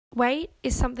Weight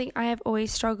is something I have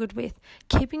always struggled with.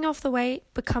 Keeping off the weight,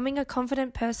 becoming a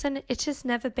confident person, it's just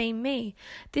never been me.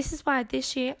 This is why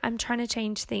this year I'm trying to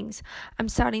change things. I'm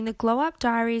starting the Glow Up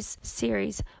Diaries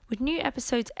series with new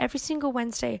episodes every single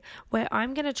Wednesday where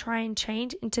I'm going to try and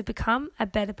change into become a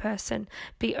better person,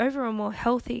 be overall more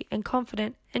healthy and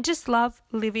confident, and just love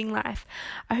living life.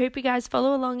 I hope you guys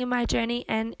follow along in my journey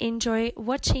and enjoy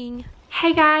watching.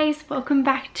 Hey guys, welcome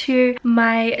back to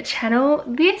my channel.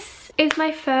 This is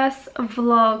my first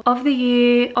vlog of the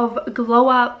year of Glow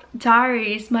Up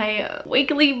Diaries, my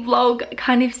weekly vlog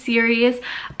kind of series.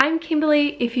 I'm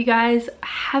Kimberly. If you guys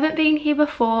haven't been here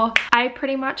before, I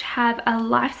pretty much have a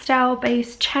lifestyle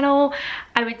based channel.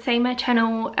 I would say my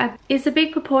channel is a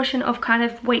big proportion of kind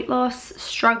of weight loss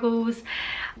struggles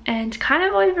and kind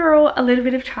of overall a little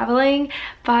bit of traveling,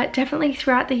 but definitely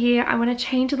throughout the year I want to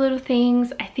change a little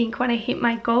things. I think when I hit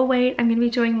my goal weight, I'm going to be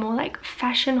doing more like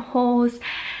fashion hauls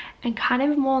and kind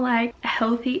of more like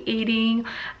healthy eating.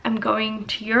 I'm going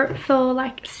to Europe for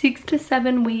like 6 to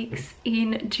 7 weeks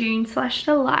in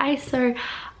June/July, so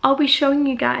I'll be showing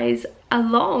you guys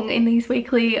along in these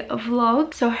weekly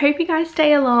vlogs. So I hope you guys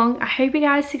stay along. I hope you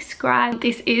guys subscribe.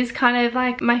 This is kind of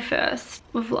like my first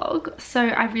vlog, so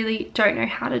I really don't know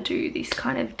how to do this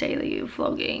kind of daily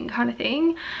vlogging kind of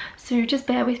thing. So just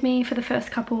bear with me for the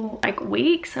first couple like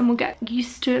weeks and we'll get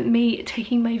used to me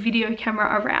taking my video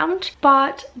camera around.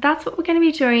 But that's what we're going to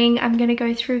be doing. I'm going to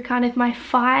go through kind of my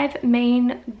 5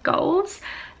 main goals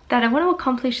that I want to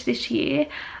accomplish this year.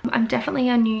 I'm definitely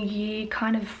a new year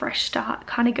kind of fresh start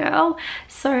kind of girl,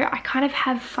 so I kind of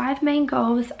have 5 main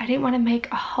goals. I didn't want to make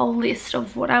a whole list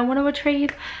of what I want to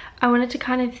achieve. I wanted to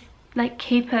kind of like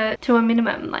keep it to a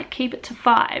minimum, like keep it to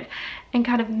 5 and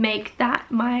kind of make that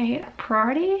my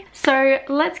priority. So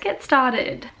let's get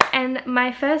started. And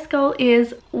my first goal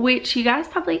is, which you guys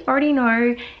probably already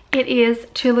know, it is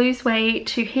to lose weight,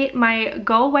 to hit my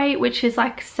goal weight, which is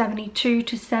like 72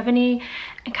 to 70,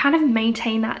 and kind of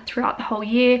maintain that throughout the whole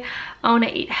year. I want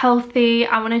to eat healthy.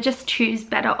 I want to just choose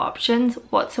better options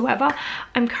whatsoever.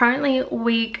 I'm currently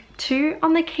week 2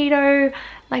 on the keto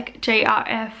like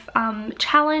JRF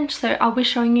challenge, so I'll be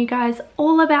showing you guys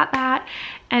all about that.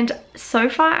 And so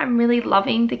far I'm really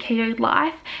loving the keto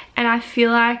life, and I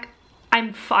feel like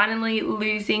I'm finally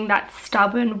losing that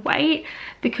stubborn weight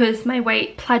because my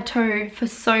weight plateaued for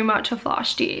so much of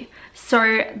last year.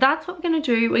 So that's what we're going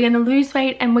to do. We're going to lose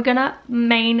weight and we're going to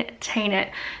maintain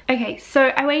it. Okay,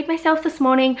 so I weighed myself this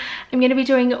morning. I'm going to be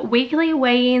doing weekly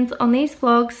weigh-ins on these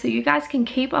vlogs so you guys can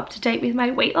keep up to date with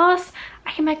my weight loss.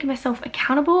 I can make myself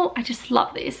accountable. I just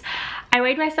love this. I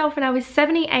weighed myself and I was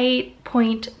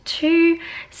 78.2,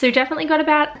 so definitely got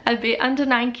about a bit under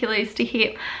 9 kilos to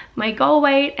hit my goal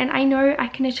weight, and I know I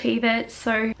can achieve it.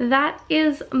 So that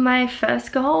is my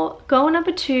first goal. Goal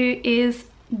number 2 is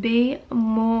be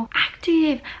more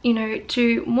active, you know,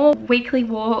 do more weekly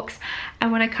walks. I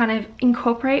want to kind of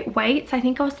incorporate weights. I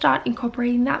think I'll start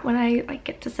incorporating that when I like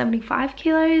get to 75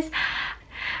 kilos.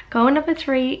 Goal number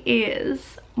 3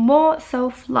 is more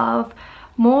self-love,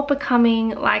 more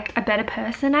becoming like a better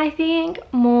person. I think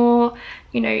more,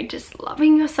 you know, just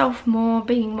loving yourself more,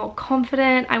 being more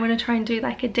confident. I want to try and do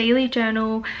like a daily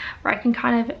journal where I can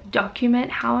kind of document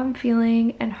how I'm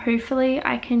feeling, and hopefully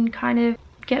I can kind of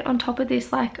get on top of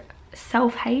this like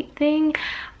self-hate thing,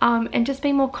 and just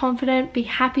be more confident, be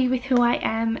happy with who I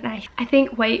am. And I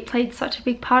think weight played such a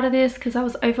big part of this because I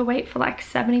was overweight for like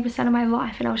 70% of my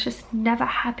life and I was just never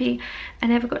happy. I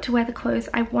never got to wear the clothes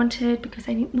I wanted because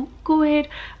I didn't look good,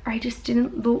 or I just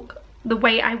didn't look the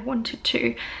way I wanted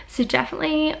to. So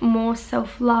definitely more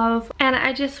self-love, and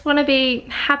I just want to be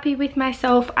happy with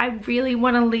myself. I really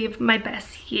want to live my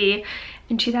best year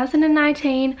in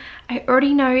 2019. I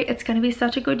already know it's going to be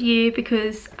such a good year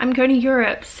because I'm going to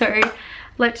Europe, so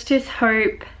let's just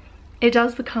hope it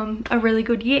does become a really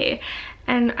good year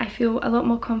and I feel a lot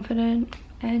more confident,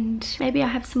 and maybe I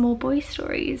have some more boy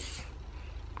stories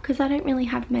because I don't really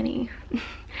have many.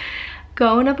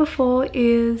 Goal number 4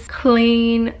 is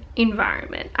clean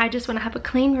environment. I just want to have a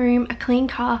clean room, a clean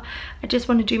car. I just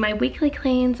want to do my weekly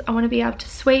cleans. I want to be able to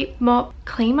sweep, mop,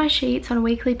 clean my sheets on a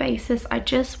weekly basis. I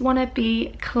just want to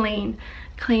be clean.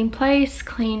 Clean place,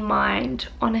 clean mind,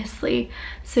 honestly.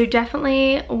 So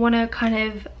definitely want to kind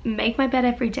of make my bed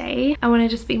every day. I want to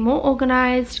just be more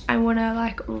organized. I want to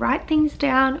like write things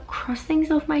down, cross things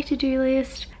off my to-do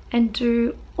list, and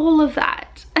do all of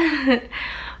that.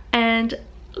 And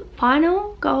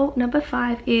final goal number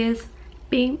 5 is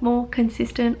be more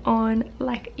consistent on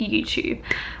like YouTube.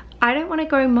 I don't want to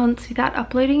go months without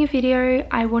uploading a video.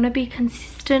 I want to be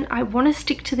consistent. I want to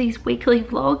stick to these weekly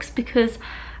vlogs because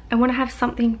I want to have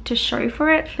something to show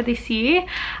for it for this year,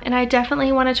 and I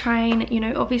definitely want to try and, you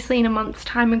know, obviously in a month's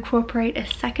time incorporate a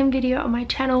second video on my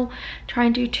channel, try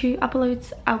and do 2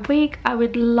 uploads a week. I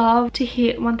would love to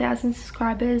hit 1,000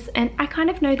 subscribers, and I kind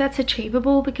of know that's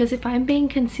achievable because if I'm being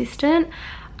consistent,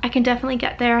 I can definitely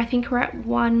get there. I think we're at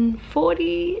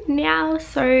 140 now,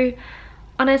 so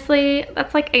honestly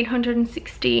that's like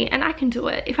 860, and I can do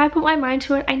it. If I put my mind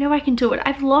to it, I know I can do it.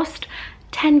 I've lost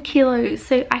 10 kilos,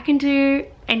 so I can do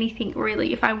anything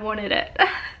really if I wanted it.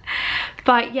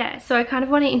 But yeah, so I kind of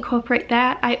want to incorporate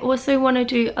that. I also want to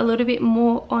do a little bit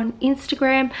more on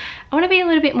Instagram. I want to be a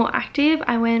little bit more active.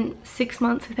 I went 6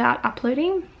 months without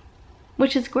uploading,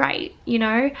 which is great, you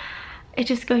know. It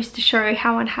just goes to show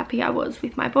how unhappy I was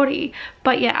with my body.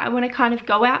 But yeah, I want to kind of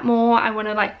go out more. I want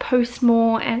to like post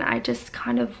more, and I just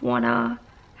kind of want to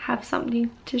have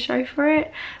something to show for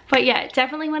it. But yeah,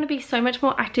 definitely want to be so much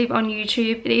more active on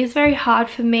YouTube. It is very hard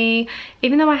for me,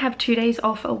 even though I have 2 days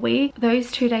off a week.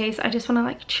 Those 2 days I just want to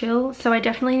like chill, so I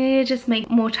definitely need to just make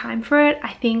more time for it.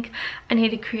 I think I need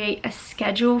to create a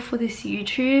schedule for this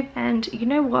YouTube, and you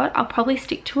know what, I'll probably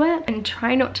stick to it and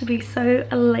try not to be so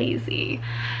lazy.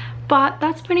 But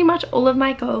that's pretty much all of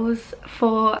my goals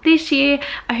for this year.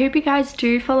 I hope you guys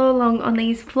do follow along on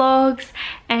these vlogs,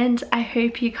 and I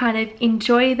hope you kind of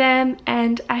enjoy them,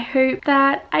 and I hope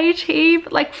that I achieve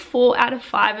like 4 out of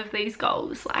 5 of these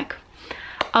goals. Like,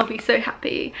 I'll be so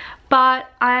happy.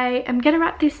 But I am gonna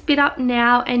wrap this bit up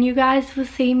now, and you guys will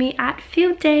see me at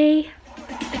field day.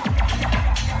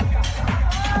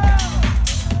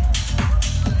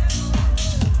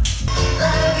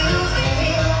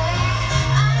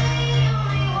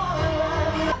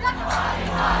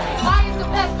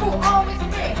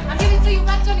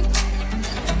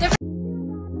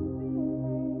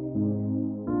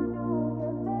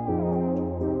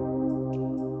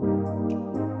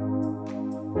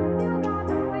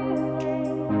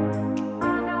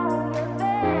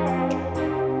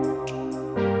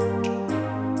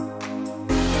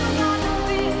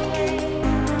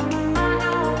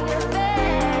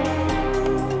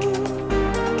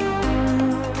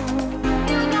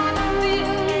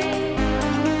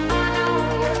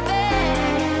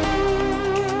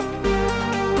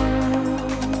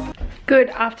 Good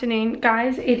afternoon,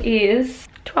 guys. It is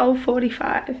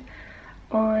 12:45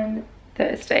 on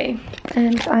Thursday,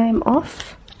 and I am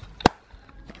off,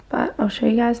 but I'll show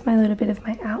you guys my little bit of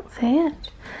my outfit.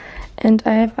 And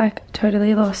I have like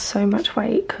totally lost so much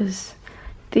weight because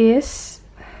this,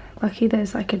 lucky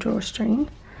there's like a drawstring,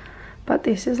 but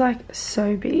this is like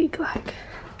so big, like,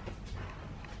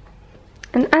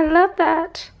 and I love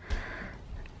that.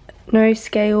 No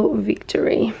scale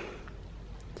victory.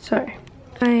 So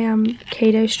I am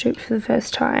keto stripped for the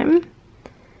first time,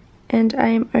 and I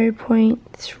am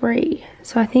 0.3,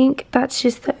 so I think that's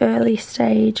just the early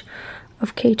stage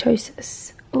of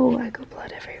ketosis. Oh, I got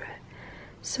blood everywhere.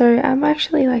 So I'm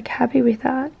actually like happy with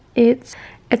that. It's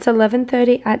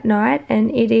 11:30 at night, and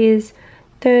it is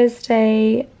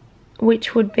Thursday,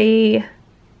 which would be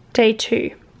day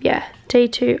 2. Yeah, day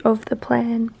 2 of the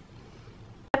plan.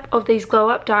 Of these glow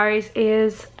up diaries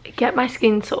is get my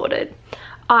skin sorted.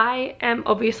 I am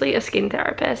obviously a skin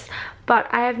therapist, but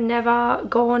I have never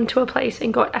gone to a place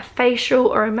and got a facial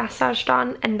or a massage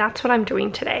done, and that's what I'm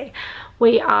doing today.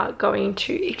 We are going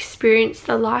to experience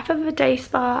the life of a day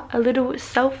spa, a little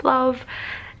self-love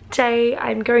day.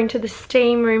 I'm going to the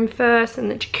steam room first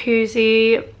and the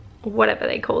jacuzzi, whatever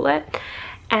they call it,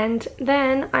 and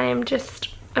then I'm just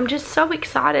so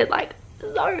excited, like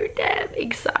so damn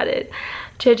excited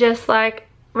to just like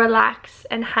relax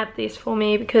and have this for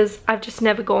me, because I've just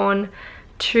never gone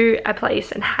to a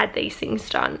place and had these things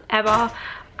done ever.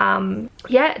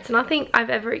 Yeah, it's nothing I've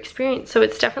ever experienced, so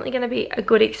it's definitely going to be a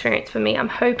good experience for me, I'm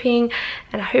hoping,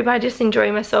 and I hope I just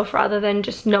enjoy myself rather than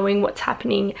just knowing what's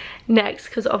happening next,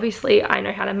 because obviously I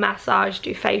know how to massage,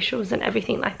 do facials and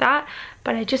everything like that,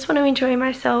 but I just want to enjoy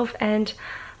myself, and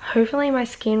hopefully my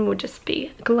skin will just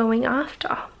be glowing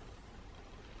after.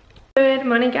 Good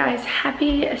morning, guys.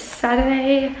 Happy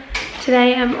Saturday.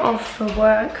 Today I'm off for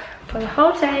work for the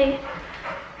whole day,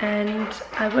 and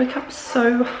I woke up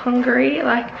so hungry.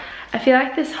 Like, I feel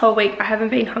like this whole week I haven't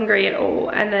been hungry at all,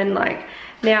 and then like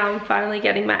now I'm finally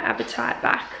getting my appetite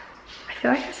back. I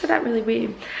feel like I said that really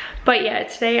weird, but yeah,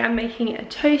 today I'm making a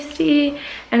toasty,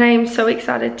 and I am so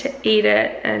excited to eat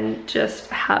it and just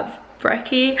have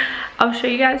brekkie. I'll show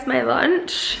you guys my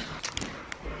lunch.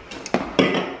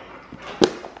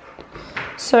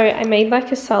 So I made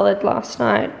like a salad last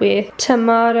night with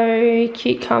tomato,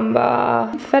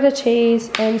 cucumber, feta cheese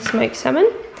and smoked salmon,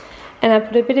 and I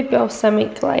put a bit of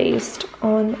balsamic glazed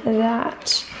on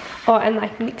that. Oh, and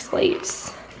like mixed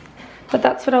leaves. But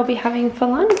that's what I'll be having for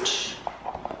lunch.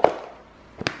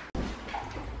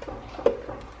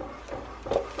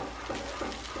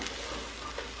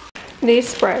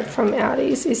 This bread from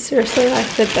Aldi's is seriously like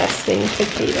the best thing for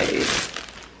ketos.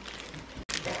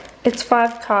 It's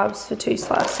 5 carbs for 2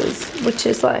 slices, which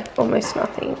is like almost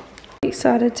nothing.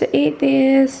 Excited to eat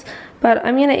this, but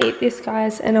I'm gonna eat this,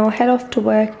 guys, and I'll head off to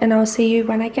work, and I'll see you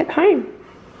when I get home.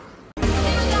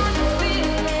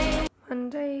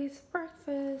 Monday's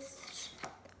breakfast.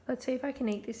 Let's see if I can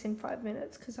eat this in 5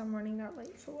 minutes because I'm running that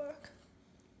late for work.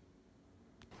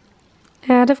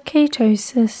 Out of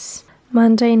ketosis.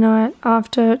 Monday night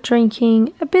after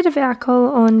drinking a bit of alcohol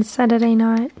on Saturday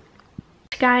night.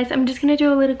 Guys, I'm just going to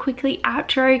do a little quickly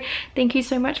outro. Thank you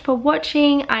so much for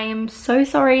watching. I am so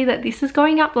sorry that this is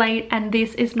going up late and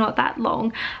this is not that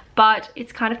long, but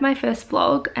it's kind of my first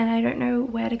vlog and I don't know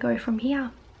where to go from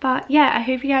here. But yeah, I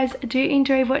hope you guys do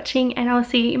enjoy watching and I'll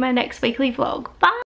see you in my next weekly vlog. Bye!